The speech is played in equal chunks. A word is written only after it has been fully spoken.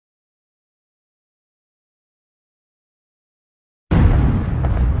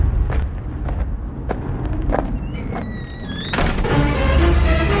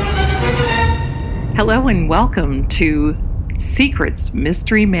Hello and welcome to Secrets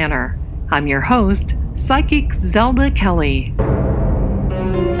Mystery Manor. I'm your host, Psychic Zelda Kelly.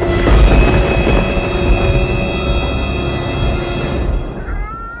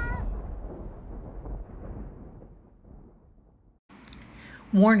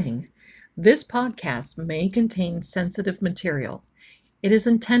 Warning: this podcast may contain sensitive material. It is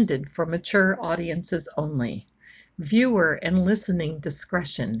intended for mature audiences only. Viewer and listening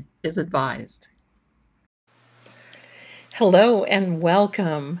discretion is advised. Hello and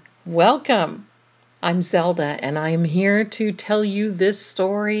welcome. Welcome. I'm Zelda and I'm here to tell you this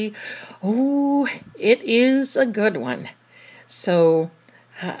story. Oh, it is a good one. So,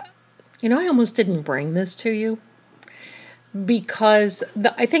 I almost didn't bring this to you because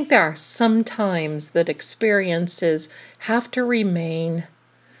I think there are some times that experiences have to remain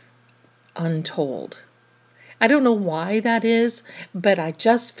untold. I don't know why that is, but I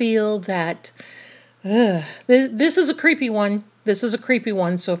just feel that this is a creepy one. This is a creepy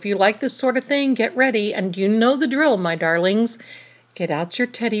one. So if you like this sort of thing, get ready. And you know the drill, my darlings. Get out your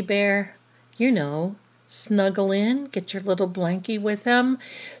teddy bear. Snuggle in. Get your little blankie with them.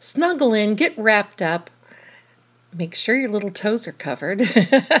 Snuggle in. Get wrapped up. Make sure your little toes are covered.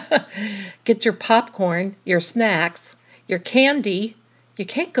 Get your popcorn, your snacks, your candy. You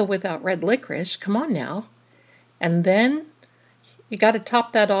can't go without red licorice. Come on now. And then you got to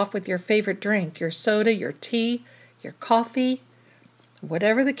top that off with your favorite drink, your soda, your tea, your coffee,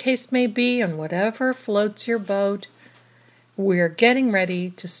 whatever the case may be and whatever floats your boat. We're getting ready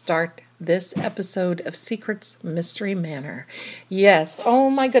to start this episode of Secrets Mystery Manor. Yes, oh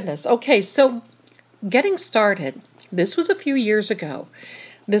my goodness. Okay, so getting started, this was a few years ago.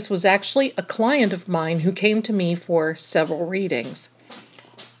 This was actually a client of mine who came to me for several readings.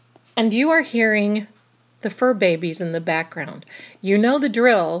 And you are hearing the fur babies in the background. You know the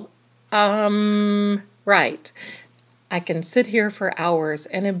drill. Right. I can sit here for hours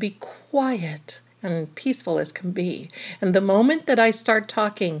and it'd be quiet and peaceful as can be. And the moment that I start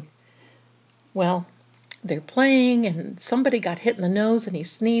talking, well, they're playing and somebody got hit in the nose and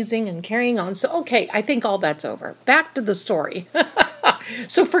he's sneezing and carrying on. So, okay, I think all that's over. Back to the story.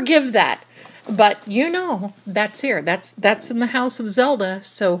 So forgive that. But that's here. That's in the house of Zelda.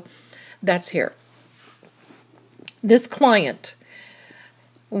 So that's here. This client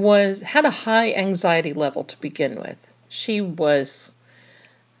had a high anxiety level to begin with. She was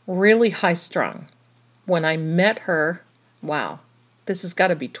really high-strung. When I met her, wow, this has got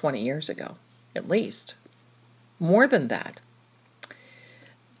to be 20 years ago, at least. More than that.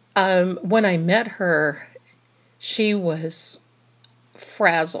 When I met her, she was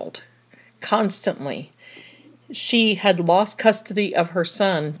frazzled constantly. She had lost custody of her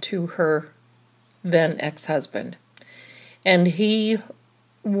son to her then ex-husband. And he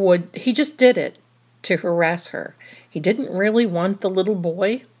just did it to harass her. He didn't really want the little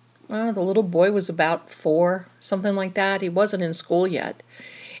boy. The little boy was about 4, something like that. He wasn't in school yet.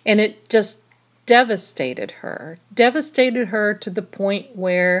 And it just devastated her to the point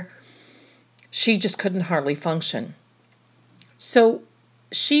where she just couldn't hardly function. So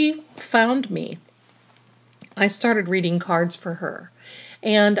she found me. I started reading cards for her.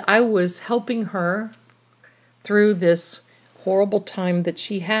 And I was helping her through this horrible time that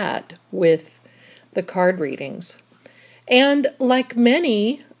she had with the card readings. And like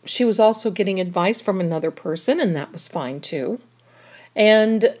many, she was also getting advice from another person, and that was fine too.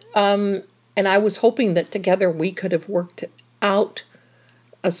 And I was hoping that together we could have worked out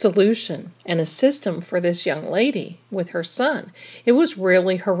a solution and a system for this young lady with her son. It was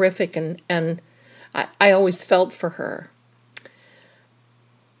really horrific, and I always felt for her.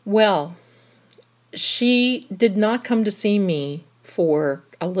 Well, she did not come to see me for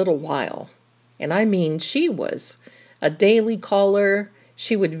a little while. And I mean, she was a daily caller.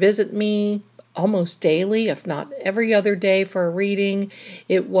 She would visit me almost daily, if not every other day, for a reading.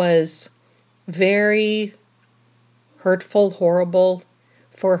 It was very hurtful, horrible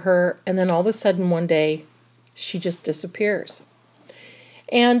for her. And then all of a sudden one day, she just disappears.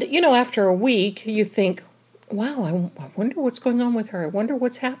 And, after a week, you think, wow, I wonder what's going on with her. I wonder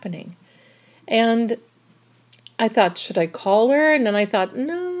what's happening. And I thought, should I call her? And then I thought,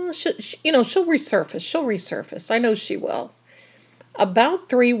 no, she'll resurface. She'll resurface. I know she will. About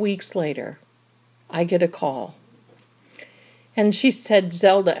 3 weeks later, I get a call. And she said,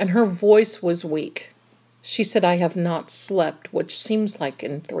 Zelda, and her voice was weak. She said, I have not slept, which seems like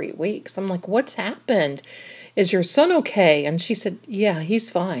in 3 weeks. I'm like, what's happened? Is your son okay? And she said, yeah, he's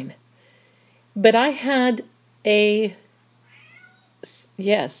fine. But I had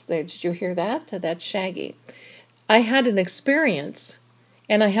yes, did you hear that? That's Shaggy. I had an experience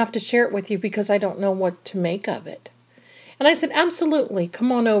and I have to share it with you because I don't know what to make of it. And I said, absolutely, come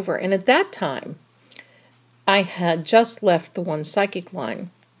on over. And at that time, I had just left the One Psychic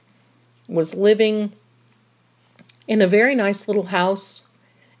line, was living in a very nice little house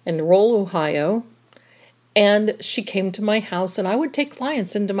in rural Ohio, and she came to my house, and I would take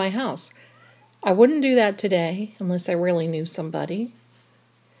clients into my house. I wouldn't do that today unless I really knew somebody,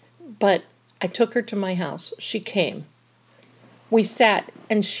 but I took her to my house. She came. We sat,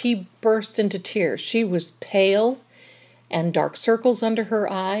 and she burst into tears. She was pale and dark circles under her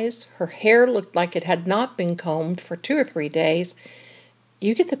eyes. Her hair looked like it had not been combed for 2 or 3 days.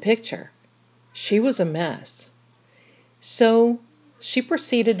 You get the picture. She was a mess. So she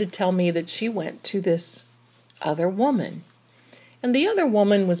proceeded to tell me that she went to this other woman. And the other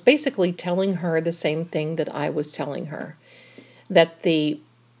woman was basically telling her the same thing that I was telling her, that the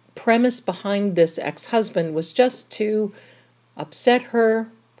premise behind this ex-husband was just to upset her,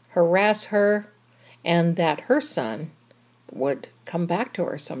 harass her, and that her son would come back to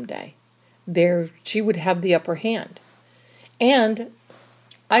her someday. There, she would have the upper hand. And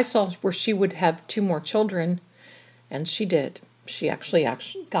I saw where she would have 2 more children, and she did. She actually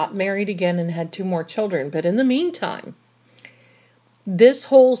got married again and had 2 more children. But in the meantime, this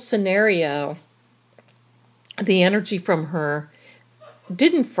whole scenario, the energy from her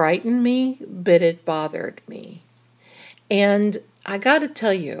didn't frighten me, but it bothered me. And I got to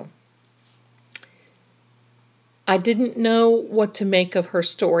tell you, I didn't know what to make of her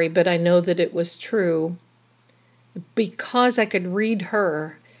story, but I know that it was true because I could read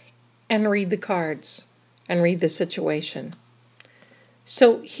her and read the cards and read the situation.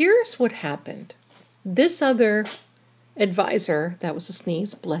 So here's what happened. This other advisor, that was a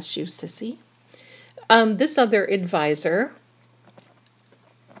sneeze, bless you, sissy. This other advisor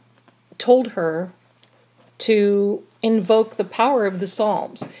told her to invoke the power of the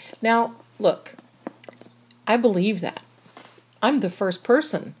Psalms. Now, look, I believe that. I'm the first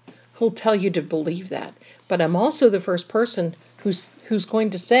person who'll tell you to believe that. But I'm also the first person who's going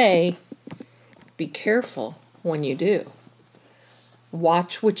to say, be careful when you do.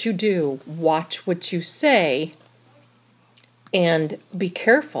 Watch what you do. Watch what you say. And be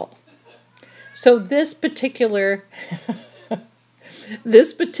careful. So this particular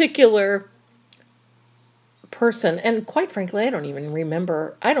person, and quite frankly, I don't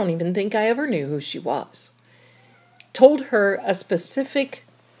even think I ever knew who she was, told her a specific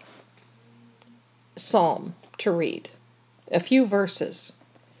psalm to read, a few verses.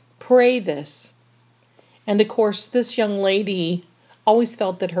 Pray this. And of course, this young lady always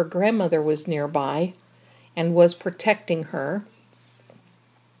felt that her grandmother was nearby and was protecting her.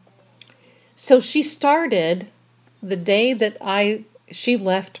 So she started, the day that she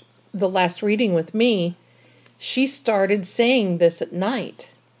left the last reading with me, she started saying this at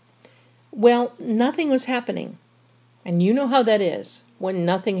night. Well, nothing was happening. And you know how that is when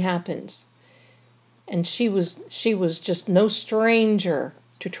nothing happens. And she was just no stranger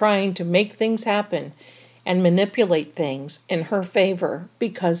to trying to make things happen and manipulate things in her favor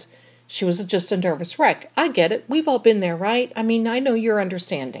because she was just a nervous wreck. I get it. We've all been there, right? I mean, I know you're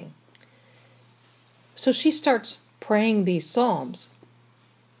understanding. So she starts praying these psalms.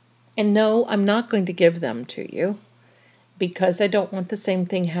 And no, I'm not going to give them to you because I don't want the same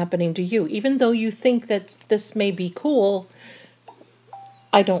thing happening to you. Even though you think that this may be cool,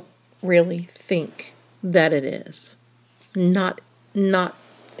 I don't really think that it is. Not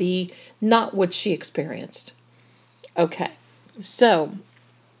what she experienced. Okay, so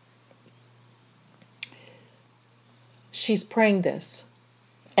she's praying this,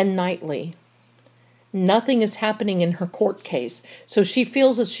 and nightly. Nothing is happening in her court case, so she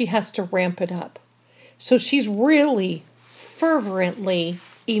feels that she has to ramp it up. So she's really fervently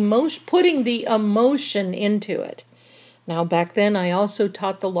putting the emotion into it. Now, back then, I also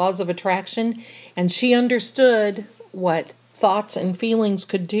taught the laws of attraction, and she understood what thoughts and feelings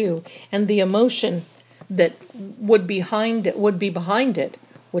could do, and the emotion that would be behind it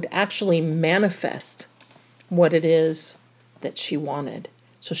would actually manifest what it is that she wanted.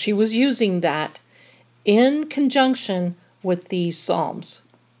 So she was using that in conjunction with these psalms.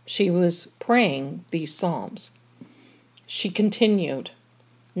 She was praying these psalms. She continued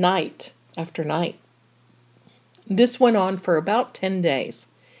night after night. This went on for about 10 days.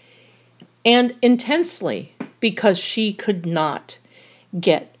 And intensely, because she could not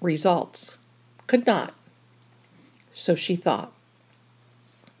get results. Could not. So she thought.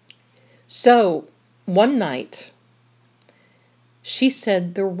 So one night, she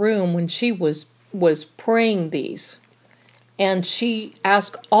said the room when she was praying these, and she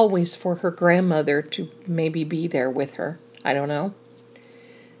asked always for her grandmother to maybe be there with her. I don't know.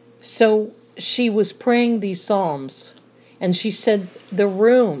 So she was praying these psalms, and she said the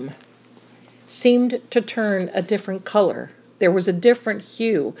room seemed to turn a different color. There was a different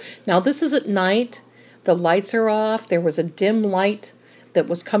hue. Now, this is at night. The lights are off. There was a dim light that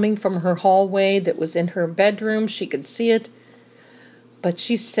was coming from her hallway that was in her bedroom. She could see it. But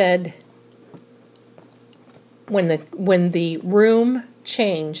she said when the room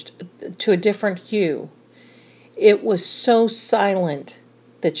changed to a different hue, it was so silent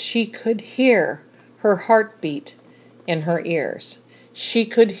that she could hear her heartbeat in her ears. She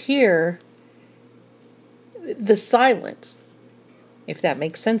could hear the silence, if that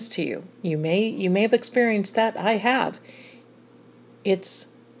makes sense to you. You may have experienced that. I have. It's,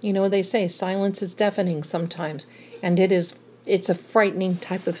 they say silence is deafening sometimes, and it's a frightening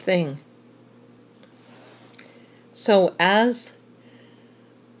type of thing. So as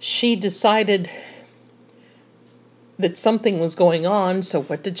she decided that something was going on, so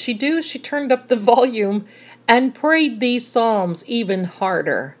what did she do? She turned up the volume and prayed these psalms even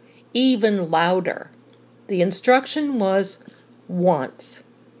harder, even louder. The instruction was once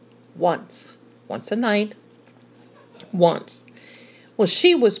a night, once. Well,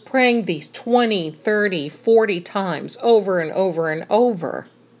 she was praying these 20, 30, 40 times over and over and over.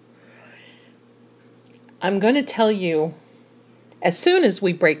 I'm going to tell you, as soon as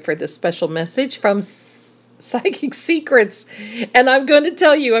we break for this special message from Psychic Secrets, and I'm going to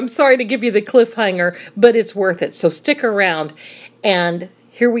tell you, I'm sorry to give you the cliffhanger, but it's worth it. So stick around, and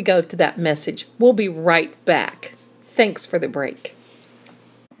here we go to that message. We'll be right back. Thanks for the break.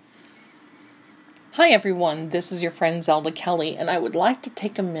 Hi everyone, this is your friend Zelda Kelly, and I would like to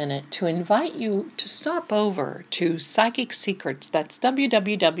take a minute to invite you to stop over to Psychic Secrets. That's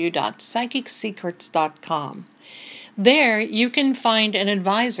www.psychicsecrets.com. There you can find an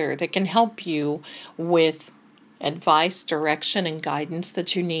advisor that can help you with advice, direction, and guidance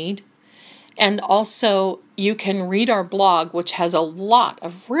that you need. And also you can read our blog, which has a lot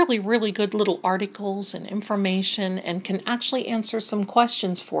of really, really good little articles and information and can actually answer some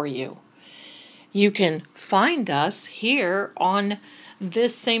questions for you. You can find us here on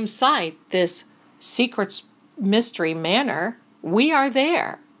this same site, this Secrets Mystery Manor. We are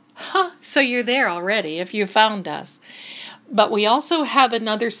there. So you're there already if you found us. But we also have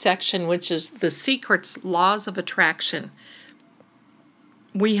another section, which is the Secrets Laws of Attraction.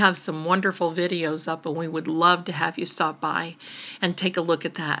 We have some wonderful videos up, and we would love to have you stop by and take a look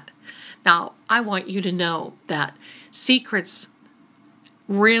at that. Now, I want you to know that Secrets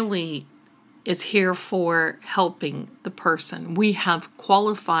really is here for helping the person. We have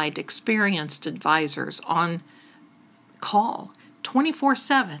qualified, experienced advisors on call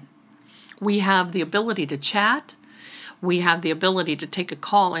 24/7. We have the ability to chat. We have the ability to take a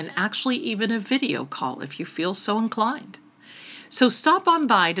call and actually even a video call if you feel so inclined. So stop on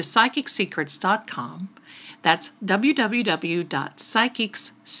by to psychicsecrets.com. That's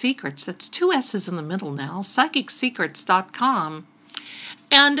www.psychicsecrets, that's 2 S's in the middle now, psychicsecrets.com,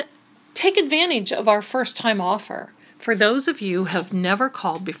 and take advantage of our first-time offer. For those of you who have never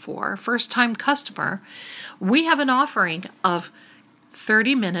called before, first-time customer, we have an offering of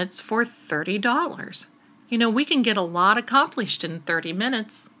 30 minutes for $30. We can get a lot accomplished in 30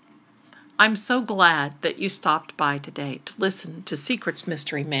 minutes. I'm so glad that you stopped by today to listen to Secrets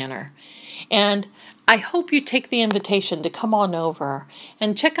Mystery Manor. And I hope you take the invitation to come on over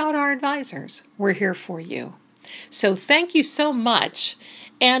and check out our advisors. We're here for you. So thank you so much.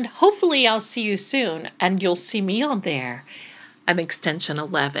 And hopefully I'll see you soon, and you'll see me on there. I'm extension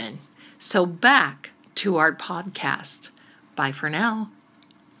 11. So back to our podcast. Bye for now.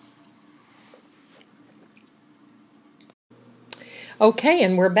 Okay,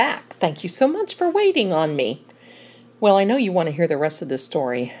 and we're back. Thank you so much for waiting on me. Well, I know you want to hear the rest of this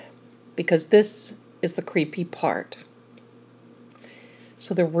story, because this is the creepy part.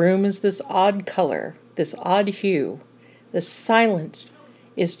 So the room is this odd color, this odd hue, this silence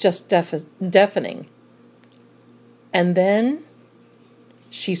is just deafening. And then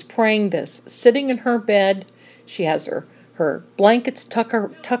she's praying this, sitting in her bed. She has her blankets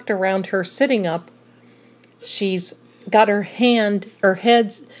tucked around her, sitting up. She's got her head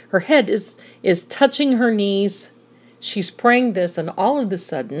is touching her knees. She's praying this, and all of a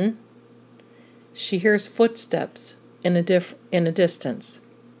sudden, she hears footsteps in a distance.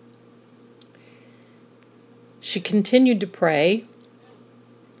 She continued to pray,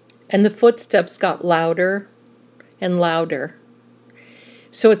 and the footsteps got louder and louder.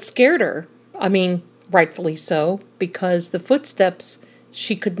 So it scared her. I mean, rightfully so, because the footsteps,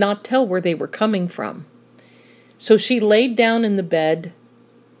 she could not tell where they were coming from. So she laid down in the bed,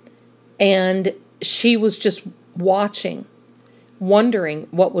 and she was just watching wondering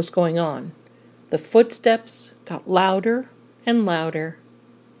what was going on. The footsteps got louder and louder.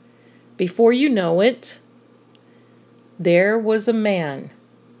 Before you know it, there was a man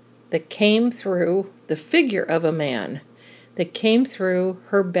that came through, the figure of a man that came through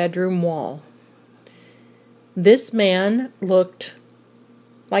her bedroom wall. This man looked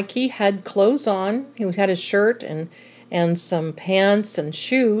like he had clothes on. He had a shirt and some pants and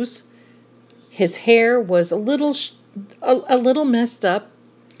shoes. His hair was a little messed up.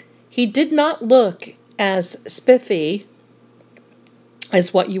 He did not look as spiffy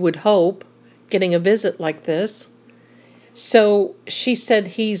as what you would hope getting a visit like this. So she said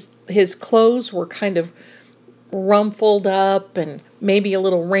his clothes were kind of rumpled up and maybe a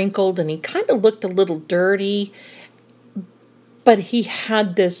little wrinkled, and he kind of looked a little dirty, but he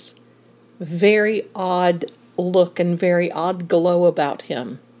had this very odd look and very odd glow about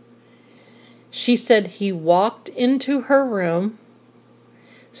him. She said he walked into her room,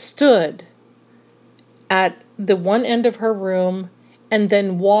 stood at the one end of her room, and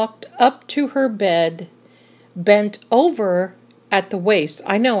then walked up to her bed, bent over at the waist.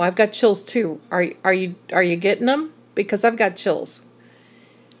 I know, I've got chills too. Are you getting them? Because I've got chills.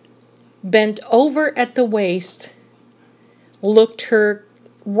 Bent over at the waist, looked her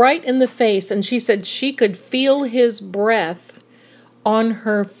right in the face, and she said she could feel his breath on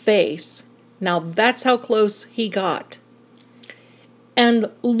her face. Now that's how close he got.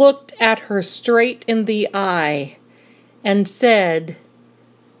 And looked at her straight in the eye and said,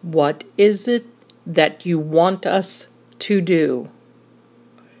 "What is it that you want us to do?"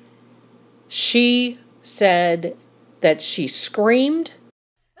 She said that she screamed,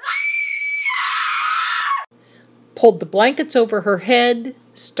 pulled the blankets over her head,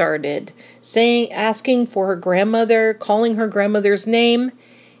 started asking for her grandmother, calling her grandmother's name.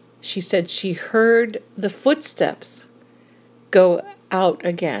 She said she heard the footsteps go out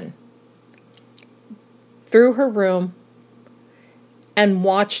again through her room and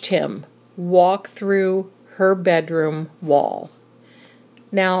watched him walk through her bedroom wall.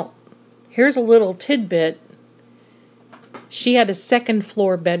 Now, here's a little tidbit. She had a second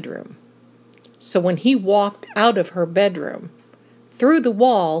floor bedroom. So when he walked out of her bedroom, through the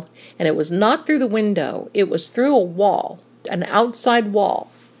wall, and it was not through the window, it was through a wall, an outside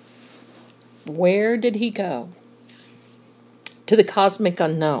wall. Where did he go? To the cosmic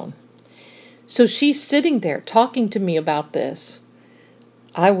unknown. So she's sitting there talking to me about this.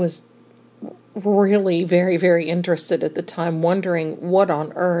 I was really very, very interested at the time, wondering what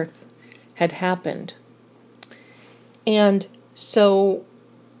on earth had happened. And so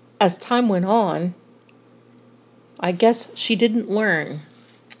as time went on, I guess she didn't learn.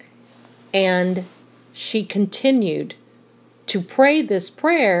 And she continued to pray this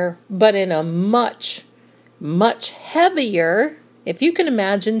prayer, but in a much, much heavier, if you can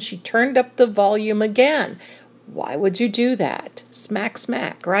imagine, she turned up the volume again. Why would you do that? Smack,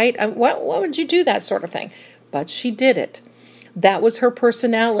 smack, right? Why would you do that sort of thing? But she did it. That was her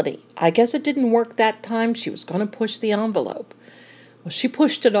personality. I guess it didn't work that time. She was going to push the envelope. Well, she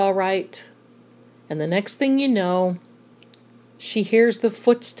pushed it all right. And the next thing you know, she hears the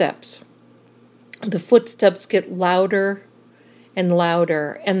footsteps. The footsteps get louder and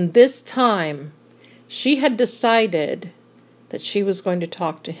louder. And this time, she had decided that she was going to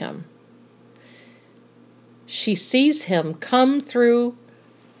talk to him. She sees him come through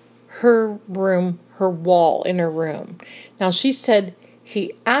her room, her wall in her room. Now, she said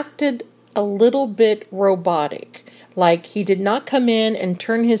he acted a little bit robotic. Like he did not come in and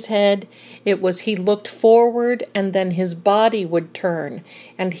turn his head. It was he looked forward and then his body would turn.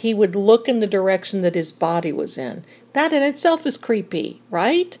 And he would look in the direction that his body was in. That in itself is creepy,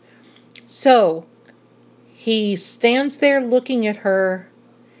 right? So he stands there looking at her.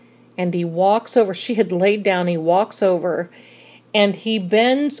 And he walks over. She had laid down. He walks over. And he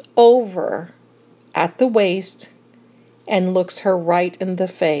bends over at the waist and looks her right in the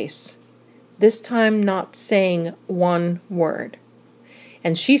face. This time not saying one word.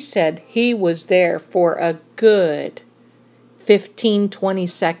 And she said he was there for a good 15-20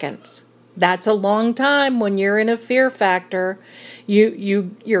 seconds. That's a long time when you're in a fear factor.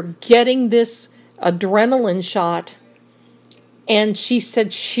 You're getting this adrenaline shot. And she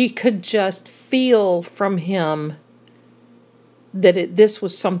said she could just feel from him that this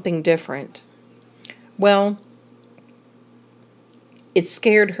was something different. Well, it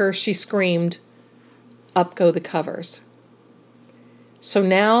scared her. She screamed, "Up go the covers." So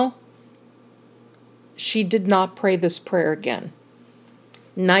now she did not pray this prayer again.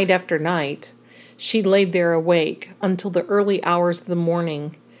 Night after night, she laid there awake until the early hours of the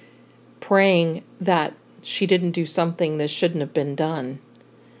morning, praying that she didn't do something that shouldn't have been done.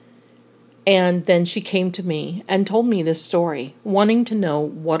 And then she came to me and told me this story, wanting to know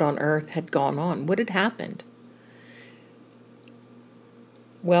what on earth had gone on, what had happened.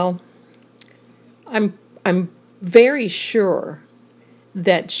 Well, I'm very sure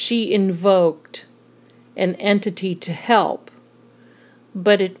that she invoked an entity to help,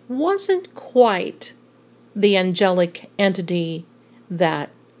 but it wasn't quite the angelic entity that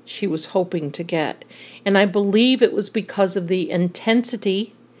she was hoping to get. And I believe it was because of the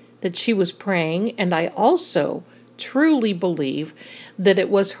intensity that she was praying, and I also truly believe that it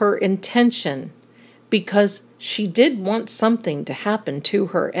was her intention, because she did want something to happen to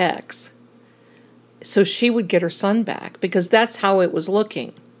her ex so she would get her son back, because that's how it was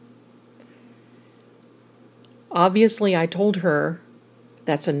looking. Obviously, I told her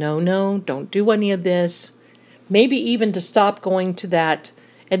that's a no-no, don't do any of this. Maybe even to stop going to that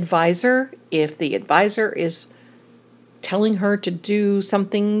advisor if the advisor is telling her to do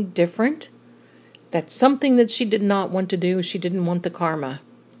something different. That's something that she did not want to do. She didn't want the karma.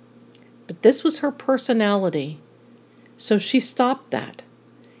 But this was her personality. So she stopped that.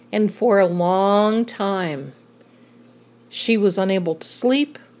 And for a long time, she was unable to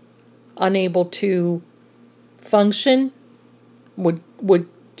sleep, unable to function.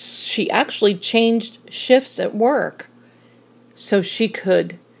 She actually changed shifts at work so she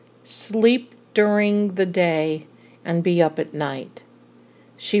could sleep during the day and be up at night.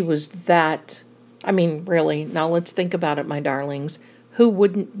 She was that, really, now let's think about it, my darlings. Who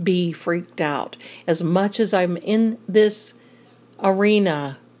wouldn't be freaked out? As much as I'm in this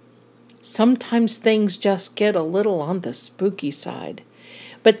arena, sometimes things just get a little on the spooky side.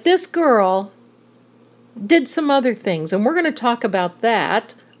 But this girl did some other things, and we're going to talk about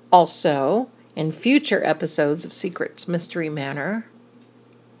that also in future episodes of Secrets Mystery Manor.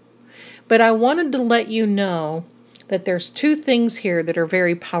 But I wanted to let you know that there's two things here that are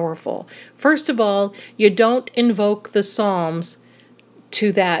very powerful. First of all, you don't invoke the Psalms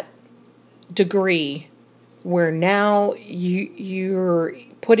to that degree where now you're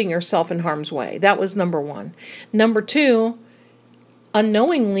putting yourself in harm's way. That was number one. Number two,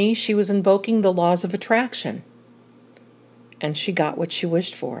 unknowingly, she was invoking the laws of attraction. And she got what she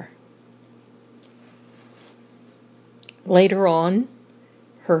wished for. Later on,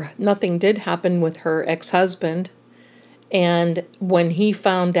 nothing did happen with her ex-husband. And when he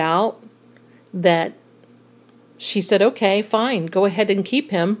found out that, she said, okay, fine, go ahead and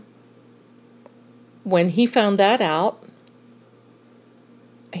keep him. When he found that out,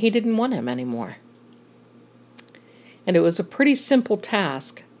 he didn't want him anymore. And it was a pretty simple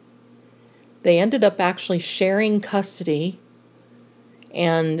task. They ended up actually sharing custody,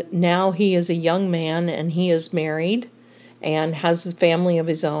 and now he is a young man and he is married and has a family of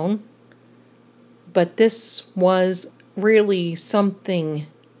his own. But this was really something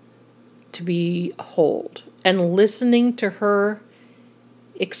to behold. And listening to her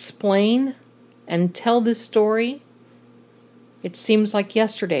explain and tell this story, it seems like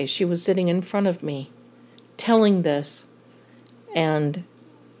yesterday she was sitting in front of me telling this. And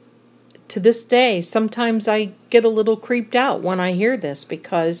to this day, sometimes I get a little creeped out when I hear this,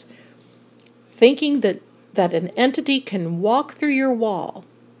 because thinking that an entity can walk through your wall,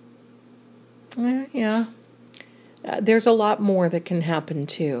 there's a lot more that can happen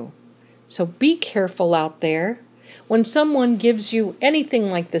too. So be careful out there. When someone gives you anything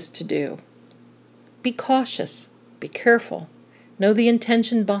like this to do, be cautious, be careful, know the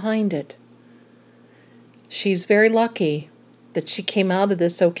intention behind it. She's very lucky that she came out of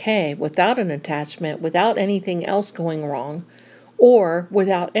this okay, without an attachment, without anything else going wrong, or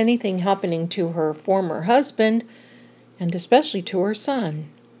without anything happening to her former husband, and especially to her son.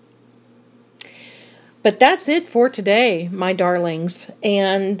 But that's it for today, my darlings.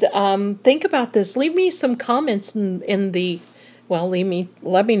 And think about this. Leave me some comments in the, well,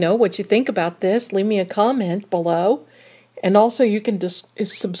 let me know what you think about this. Leave me a comment below. And also you can just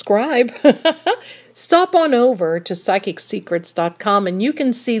subscribe. Stop on over to psychicsecrets.com and you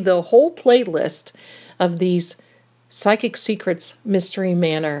can see the whole playlist of these Psychic Secrets Mystery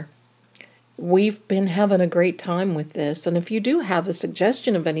Manor. We've been having a great time with this. And if you do have a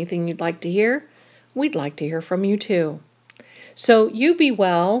suggestion of anything you'd like to hear, we'd like to hear from you too. So you be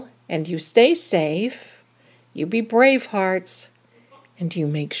well, and you stay safe, you be brave hearts, and you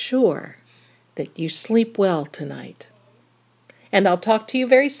make sure that you sleep well tonight. And I'll talk to you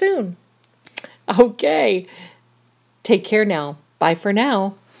very soon. Okay. Take care now. Bye for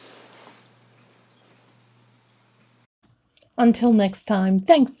now. Until next time,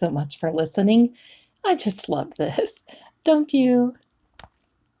 thanks so much for listening. I just love this. Don't you?